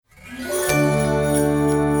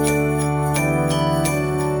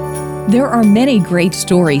There are many great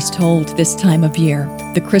stories told this time of year.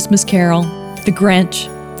 The Christmas Carol, the Grinch,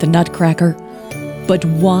 the Nutcracker. But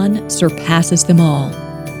one surpasses them all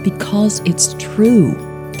because it's true.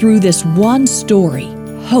 Through this one story,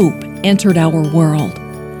 hope entered our world.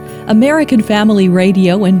 American Family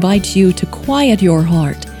Radio invites you to quiet your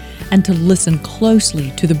heart and to listen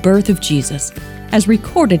closely to the birth of Jesus as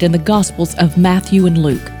recorded in the Gospels of Matthew and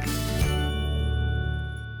Luke.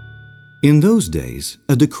 In those days,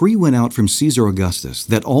 a decree went out from Caesar Augustus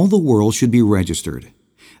that all the world should be registered.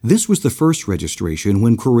 This was the first registration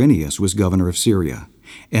when Quirinius was governor of Syria,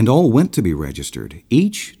 and all went to be registered,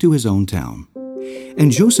 each to his own town.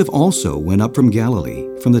 And Joseph also went up from Galilee,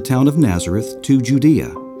 from the town of Nazareth to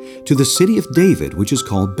Judea, to the city of David, which is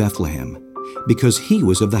called Bethlehem, because he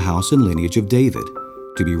was of the house and lineage of David,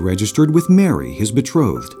 to be registered with Mary, his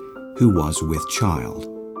betrothed, who was with child.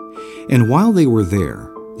 And while they were there,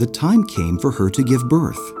 the time came for her to give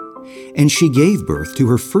birth. And she gave birth to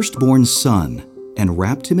her firstborn son, and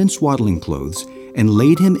wrapped him in swaddling clothes, and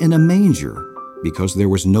laid him in a manger, because there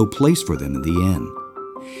was no place for them in the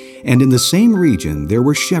inn. And in the same region there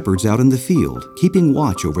were shepherds out in the field, keeping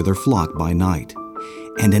watch over their flock by night.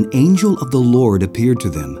 And an angel of the Lord appeared to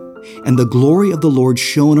them, and the glory of the Lord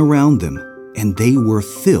shone around them, and they were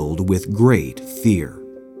filled with great fear.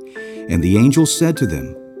 And the angel said to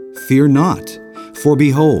them, "Fear not, for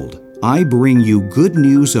behold, I bring you good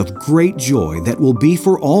news of great joy that will be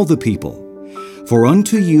for all the people. For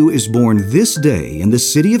unto you is born this day in the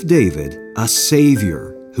city of David a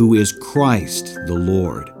Savior, who is Christ the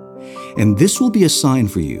Lord. And this will be a sign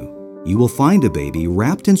for you. You will find a baby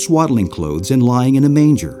wrapped in swaddling clothes and lying in a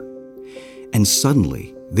manger." And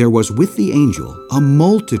suddenly there was with the angel a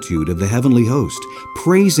multitude of the heavenly host,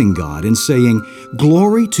 praising God and saying,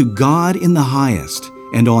 "Glory to God in the highest,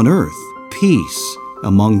 and on earth peace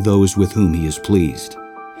among those with whom he is pleased."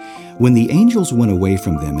 When the angels went away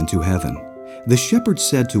from them into heaven, the shepherds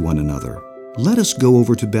said to one another, "Let us go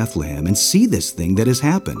over to Bethlehem and see this thing that has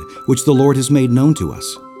happened, which the Lord has made known to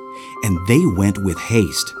us." And they went with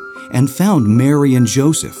haste and found Mary and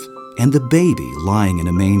Joseph and the baby lying in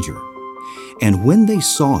a manger. And when they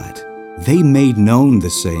saw it, they made known the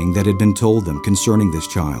saying that had been told them concerning this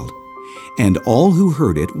child. And all who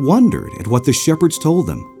heard it wondered at what the shepherds told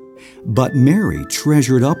them. But Mary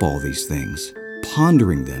treasured up all these things,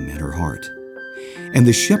 pondering them in her heart. And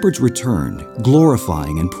the shepherds returned,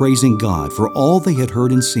 glorifying and praising God for all they had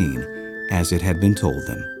heard and seen, as it had been told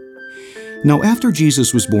them. Now after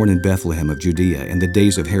Jesus was born in Bethlehem of Judea in the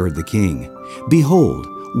days of Herod the king, behold,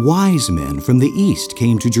 wise men from the east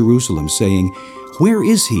came to Jerusalem, saying, "Where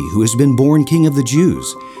is he who has been born King of the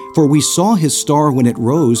Jews? For we saw his star when it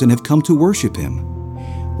rose and have come to worship him."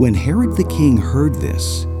 When Herod the king heard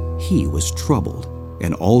this, he was troubled,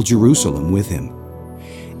 and all Jerusalem with him.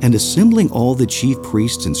 And assembling all the chief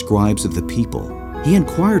priests and scribes of the people, he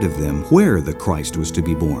inquired of them where the Christ was to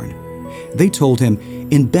be born. They told him,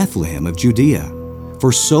 "In Bethlehem of Judea,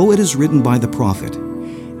 for so it is written by the prophet,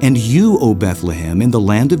 'And you, O Bethlehem, in the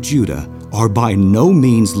land of Judah, are by no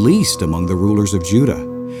means least among the rulers of Judah,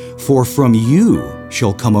 for from you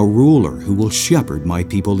shall come a ruler who will shepherd my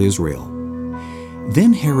people Israel.'"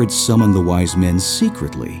 Then Herod summoned the wise men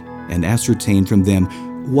secretly and ascertained from them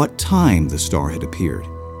what time the star had appeared.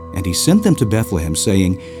 And he sent them to Bethlehem,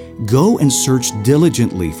 saying, "Go and search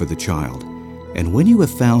diligently for the child, and when you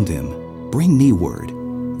have found him, bring me word,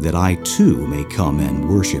 that I too may come and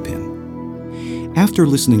worship him." After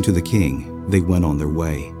listening to the king, they went on their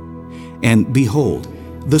way. And behold,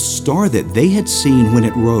 the star that they had seen when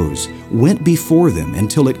it rose went before them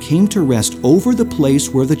until it came to rest over the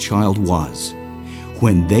place where the child was.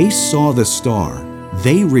 When they saw the star,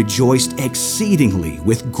 they rejoiced exceedingly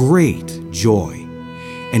with great joy.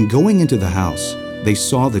 And going into the house, they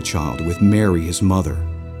saw the child with Mary his mother,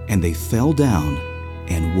 and they fell down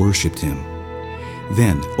and worshipped him.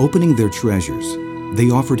 Then, opening their treasures, they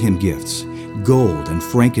offered him gifts, gold and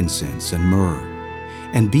frankincense and myrrh.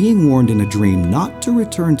 And being warned in a dream not to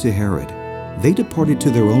return to Herod, they departed to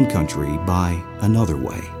their own country by another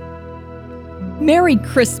way. Merry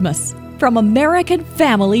Christmas from American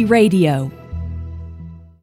Family Radio.